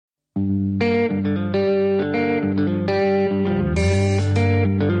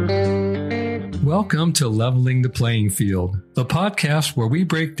Welcome to Leveling the Playing Field, the podcast where we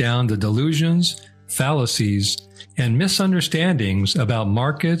break down the delusions, fallacies, and misunderstandings about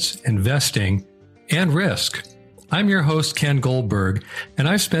markets, investing, and risk. I'm your host, Ken Goldberg, and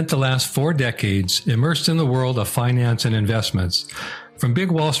I've spent the last 4 decades immersed in the world of finance and investments, from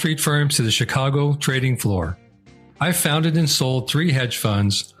big Wall Street firms to the Chicago trading floor. I've founded and sold 3 hedge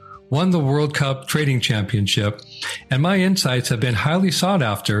funds, won the World Cup Trading Championship, and my insights have been highly sought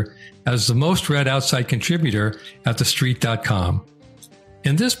after as the most read outside contributor at TheStreet.com.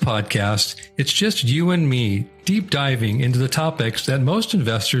 In this podcast, it's just you and me deep diving into the topics that most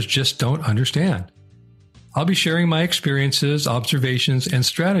investors just don't understand. I'll be sharing my experiences, observations, and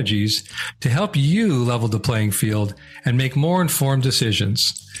strategies to help you level the playing field and make more informed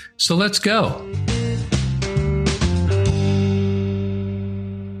decisions. So let's go.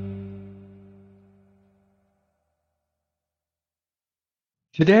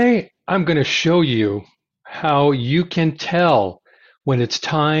 Today, I'm going to show you how you can tell when it's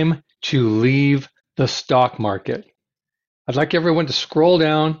time to leave the stock market. I'd like everyone to scroll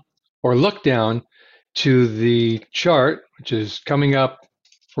down or look down to the chart, which is coming up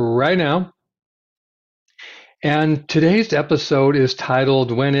right now. And today's episode is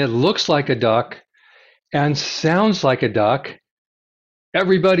titled, When It Looks Like a Duck and Sounds Like a Duck,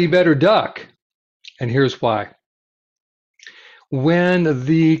 Everybody Better Duck. And here's why. When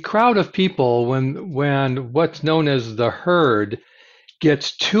the crowd of people, when what's known as the herd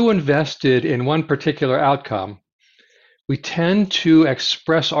gets too invested in one particular outcome, we tend to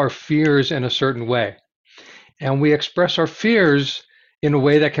express our fears in a certain way. And we express our fears in a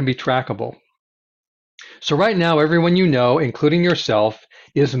way that can be trackable. So right now, everyone you know, including yourself,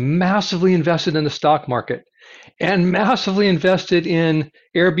 is massively invested in the stock market and massively invested in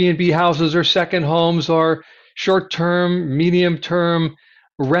Airbnb houses or second homes or short-term, medium-term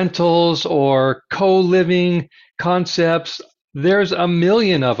rentals or co-living concepts. There's a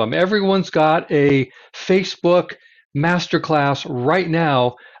million of them. Everyone's got a Facebook masterclass right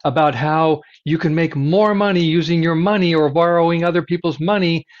now about how you can make more money using your money or borrowing other people's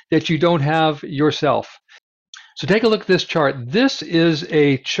money that you don't have yourself. So take a look at this chart. This is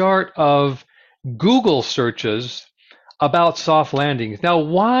a chart of Google searches about soft landings. Now,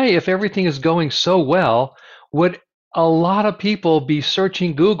 why, if everything is going so well, would a lot of people be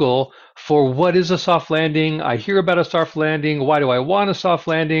searching Google for what is a soft landing? I hear about a soft landing. Why do I want a soft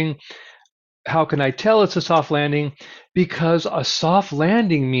landing? How can I tell it's a soft landing? Because a soft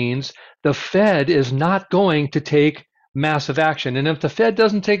landing means the Fed is not going to take massive action. And if the Fed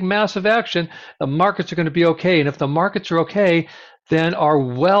doesn't take massive action, the markets are going to be okay. And if the markets are okay, then our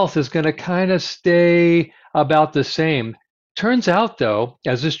wealth is going to kind of stay about the same. Turns out, though,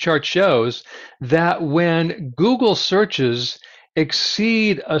 as this chart shows, that when Google searches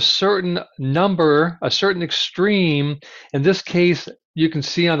exceed a certain number, a certain extreme, in this case, you can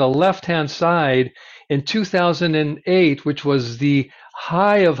see on the left-hand side, in 2008, which was the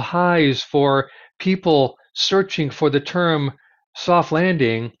high of highs for people searching for the term soft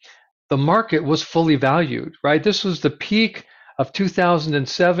landing, the market was fully valued, right? This was the peak of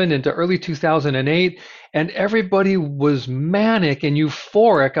 2007 into early 2008, and everybody was manic and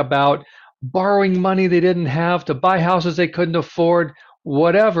euphoric about borrowing money they didn't have to buy houses they couldn't afford,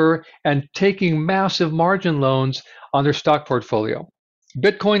 whatever, and taking massive margin loans on their stock portfolio.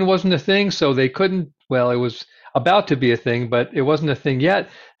 Bitcoin wasn't a thing, so they couldn't, well, it was about to be a thing, but it wasn't a thing yet.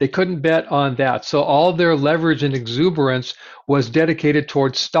 They couldn't bet on that. So all their leverage and exuberance was dedicated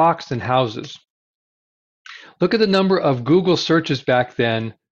towards stocks and houses. Look at the number of Google searches back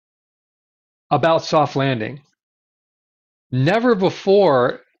then about soft landing. Never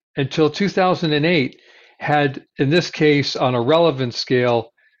before until 2008 had, in this case, on a relevance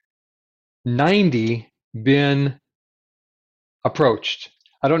scale, 90 been approached.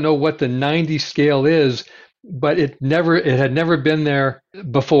 I don't know what the 90 scale is, but it had never been there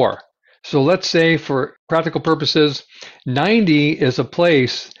before. So let's say, for practical purposes, 90 is a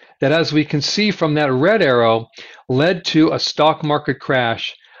place that, as we can see from that red arrow, led to a stock market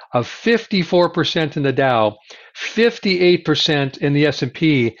crash of 54% in the Dow, 58% in the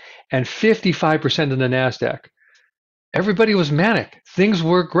S&P, and 55% in the NASDAQ. Everybody was manic. Things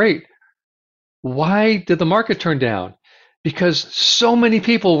were great. Why did the market turn down? Because so many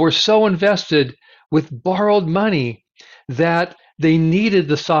people were so invested with borrowed money that they needed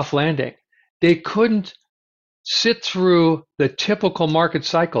the soft landing. They couldn't sit through the typical market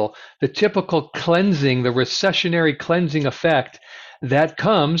cycle, the typical cleansing, the recessionary cleansing effect that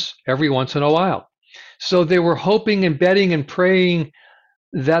comes every once in a while. So they were hoping and betting and praying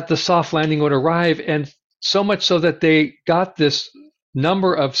that the soft landing would arrive, and so much so that they got this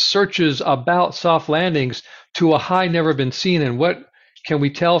number of searches about soft landings to a high never been seen. And what can we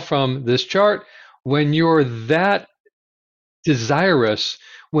tell from this chart? When you're that desirous,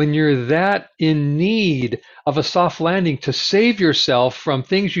 when you're that in need of a soft landing to save yourself from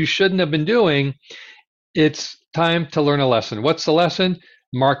things you shouldn't have been doing, it's time to learn a lesson. What's the lesson?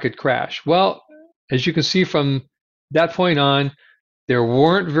 Market crash. Well, as you can see from that point on, there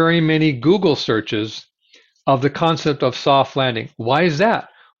weren't very many Google searches of the concept of soft landing. Why is that?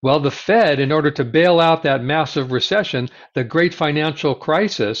 Well, the Fed, in order to bail out that massive recession, the great financial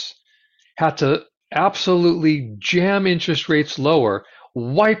crisis, had to absolutely jam interest rates lower,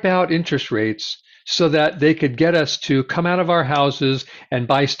 wipe out interest rates so that they could get us to come out of our houses and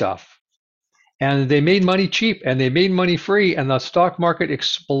buy stuff. And they made money cheap and they made money free, and the stock market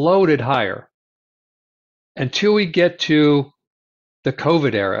exploded higher until we get to the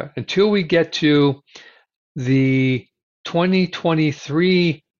COVID era, until we get to the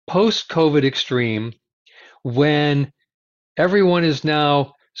 2023 post-COVID extreme, when everyone is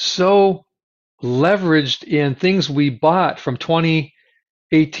now so leveraged in things we bought from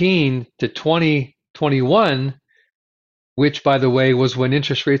 2018 to 2021, which, by the way, was when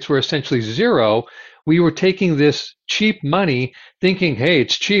interest rates were essentially zero. We were taking this cheap money thinking, hey,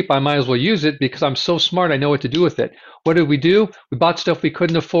 it's cheap, I might as well use it because I'm so smart, I know what to do with it. What did we do? We bought stuff we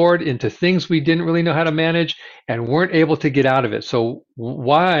couldn't afford into things we didn't really know how to manage and weren't able to get out of it. So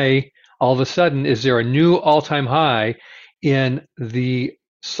why all of a sudden is there a new all-time high in the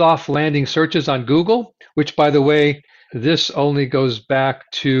soft landing searches on Google, which, by the way, this only goes back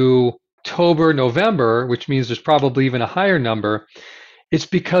to October, November, which means there's probably even a higher number. It's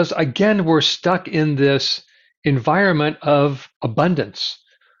because, again, we're stuck in this environment of abundance.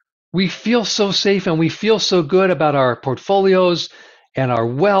 We feel so safe and we feel so good about our portfolios and our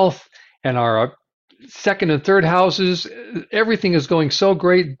wealth and our second and third houses. Everything is going so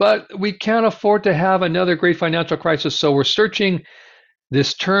great, but we can't afford to have another great financial crisis. So we're searching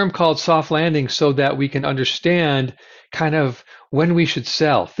this term called soft landing so that we can understand kind of when we should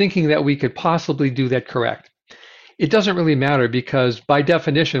sell, thinking that we could possibly do that correct. It doesn't really matter because by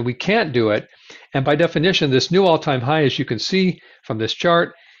definition, we can't do it. And by definition, this new all-time high, as you can see from this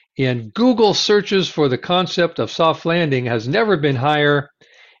chart, in Google searches for the concept of soft landing has never been higher.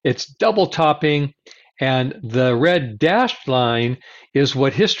 It's double topping. And the red dashed line is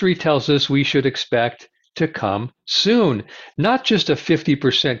what history tells us we should expect to come soon. Not just a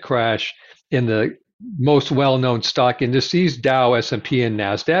 50% crash in the most well-known stock indices, Dow, S&P, and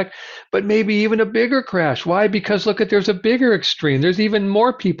NASDAQ, but maybe even a bigger crash. Why? Because look there's a bigger extreme. There's even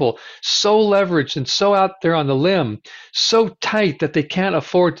more people so leveraged and so out there on the limb, so tight that they can't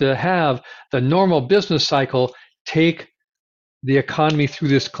afford to have the normal business cycle take the economy through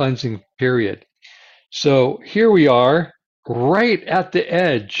this cleansing period. So here we are right at the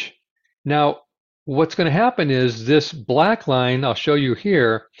edge. Now, what's going to happen is this black line, I'll show you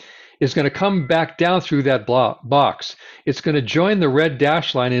here, is going to come back down through that box. It's going to join the red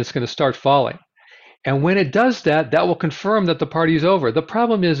dash line and it's going to start falling. And when it does that, that will confirm that the party is over. The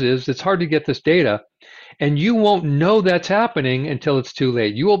problem is it's hard to get this data, and you won't know that's happening until it's too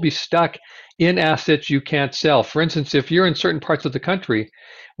late. You will be stuck in assets you can't sell. For instance, if you're in certain parts of the country,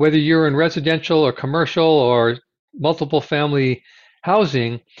 whether you're in residential or commercial or multiple family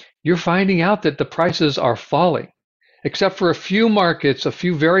housing, you're finding out that the prices are falling. Except for a few markets, a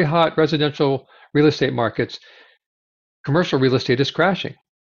few very hot residential real estate markets, commercial real estate is crashing.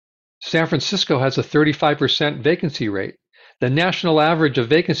 San Francisco has a 35% vacancy rate. The national average of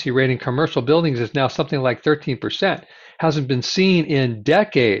vacancy rate in commercial buildings is now something like 13%. Hasn't been seen in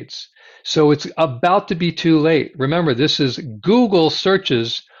decades. So it's about to be too late. Remember, this is Google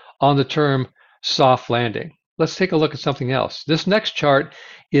searches on the term soft landing. Let's take a look at something else. This next chart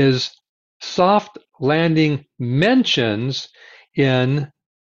is soft landing mentions in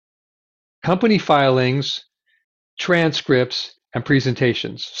company filings, transcripts, and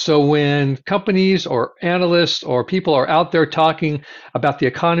presentations. So when companies or analysts or people are out there talking about the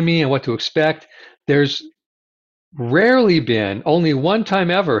economy and what to expect, there's rarely been, only one time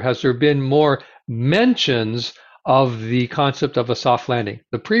ever, has there been more mentions of the concept of a soft landing.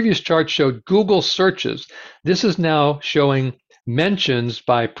 The previous chart showed Google searches. This is now showing mentions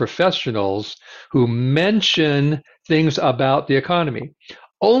by professionals who mention things about the economy.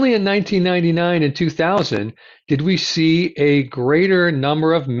 Only in 1999 and 2000 did we see a greater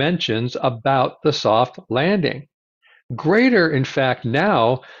number of mentions about the soft landing. Greater, in fact,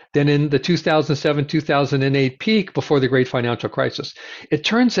 now than in the 2007-2008 peak before the great financial crisis. It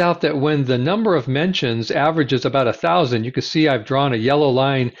turns out that when the number of mentions averages about 1,000, you can see I've drawn a yellow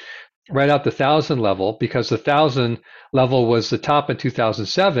line right out the 1,000 level because the 1,000 level was the top in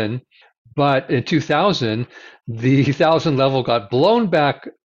 2007. But in 2000, the 1,000 level got blown back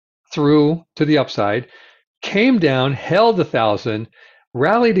through to the upside, came down, held 1,000,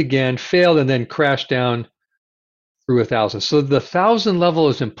 rallied again, failed, and then crashed down through 1,000. So the 1,000 level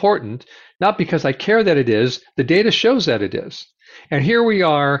is important, not because I care that it is. The data shows that it is. And here we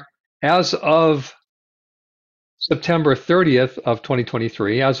are as of September 30th of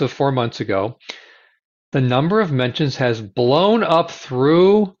 2023, as of 4 months ago. The number of mentions has blown up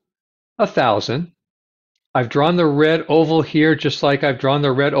through 1,000. I've drawn the red oval here, just like I've drawn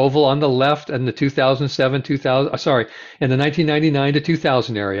the red oval on the left in the 2007, 2000, sorry, in the 1999 to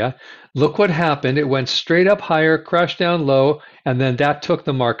 2000 area. Look what happened. It went straight up higher, crashed down low, and then that took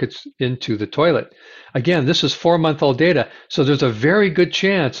the markets into the toilet. Again, this is 4-month-old data, so there's a very good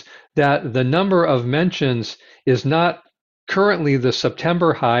chance that the number of mentions is not currently the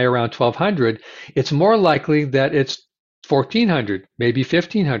September high around 1,200. It's more likely that it's 1,400, maybe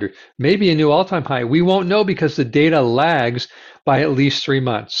 1,500, maybe a new all-time high. We won't know because the data lags by at least 3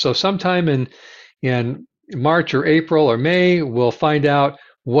 months. So sometime in March or April or May, we'll find out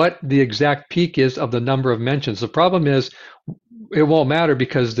what the exact peak is of the number of mentions. The problem is it won't matter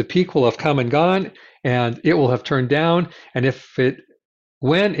because the peak will have come and gone and it will have turned down. And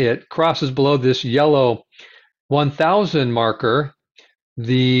when it crosses below this yellow 1,000 marker,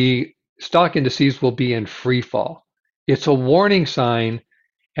 the stock indices will be in free fall. It's a warning sign,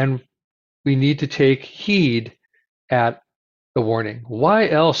 and we need to take heed at the warning. Why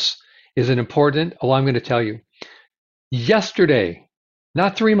else is it important? Well, I'm going to tell you. Yesterday,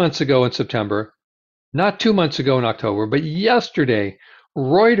 not 3 months ago in September, not 2 months ago in October, but yesterday,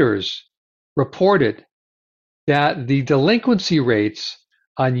 Reuters reported that the delinquency rates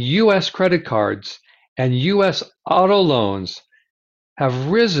on U.S. credit cards and U.S. auto loans have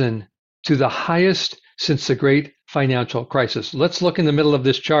risen to the highest since the Great Financial Crisis. Let's look in the middle of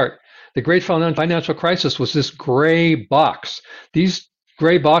this chart. The Great Financial Crisis was this gray box. These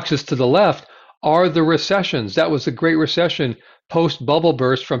gray boxes to the left are the recessions. That was the Great Recession post-bubble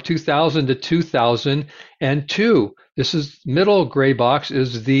burst from 2000 to 2002. This is middle gray box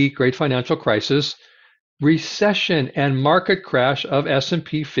is the Great Financial Crisis recession and market crash of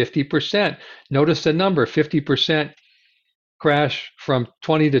S&P 50%. Notice the number, 50% crash from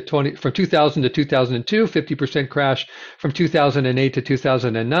 2000 to 2002, 50% crash from 2008 to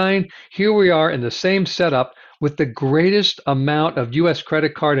 2009. Here we are in the same setup with the greatest amount of US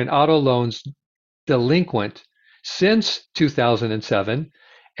credit card and auto loans delinquent since 2007.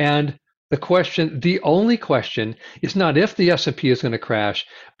 And the only question is not if the S&P is going to crash,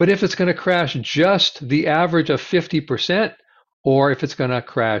 but if it's going to crash just the average of 50% or if it's going to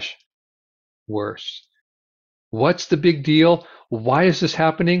crash worse. What's the big deal? Why is this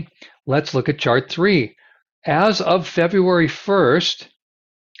happening? Let's look at chart 3. As of February 1st,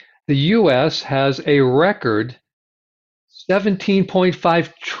 the US has a record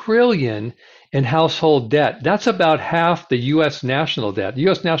 17.5 trillion in household debt. That's about half the US national debt. The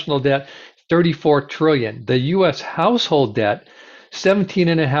US national debt, 34 trillion. The US household debt,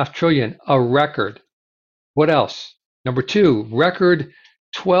 17.5 trillion, a record. What else? Number 2, record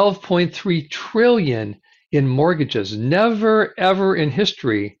 12.3 trillion in mortgages. Never ever in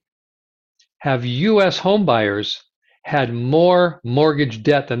history have US homebuyers had more mortgage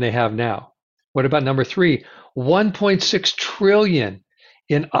debt than they have now. What about number 3? 1.6 trillion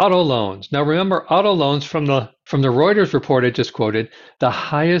in auto loans. Now remember, auto loans from the Reuters report I just quoted, the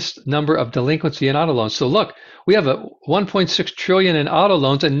highest number of delinquency in auto loans. So look, we have a 1.6 trillion in auto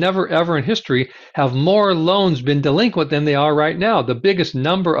loans, and never ever in history have more loans been delinquent than they are right now. The biggest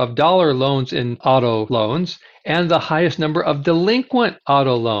number of dollar loans in auto loans and the highest number of delinquent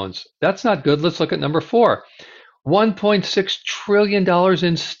auto loans. That's not good. Let's look at number 4. $1.6 trillion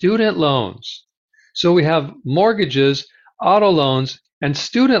in student loans. So we have mortgages, auto loans, and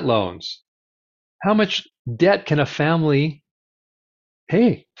student loans. How much debt can a family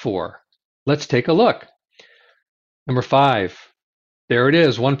pay for? Let's take a look. Number 5, there it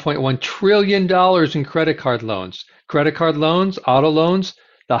is, $1.1 trillion in credit card loans. Credit card loans, auto loans,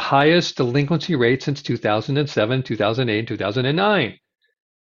 the highest delinquency rate since 2007, 2008, 2009.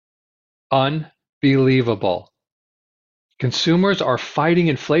 Unbelievable. Consumers are fighting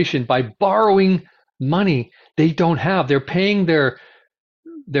inflation by borrowing money they don't have. They're paying their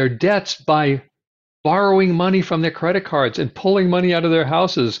debts by borrowing money from their credit cards and pulling money out of their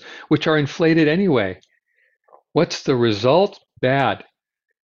houses, which are inflated anyway. What's the result? Bad.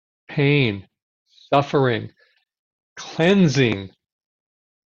 Pain, suffering, cleansing.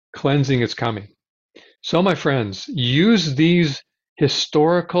 Cleansing is coming. So, my friends, use these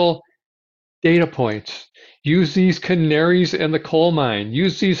historical data points. Use these canaries in the coal mine.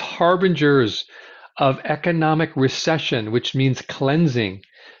 Use these harbingers of economic recession, which means cleansing,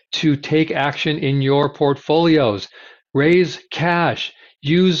 to take action in your portfolios. Raise cash.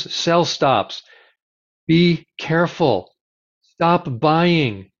 Use sell stops. Be careful. Stop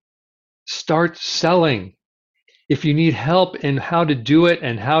buying. Start selling. If you need help in how to do it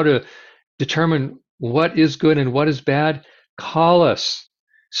and how to determine what is good and what is bad, call us.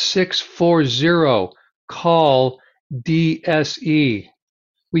 640 call DSE.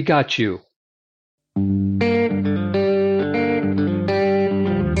 We got you. Well,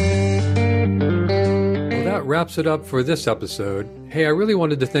 that wraps it up for this episode. Hey, I really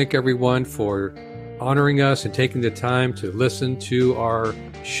wanted to thank everyone for honoring us and taking the time to listen to our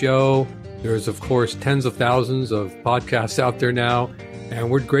show. There's, of course, tens of thousands of podcasts out there now, and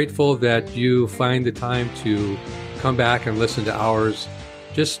we're grateful that you find the time to come back and listen to ours.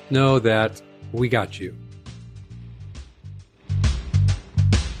 Just know that we got you.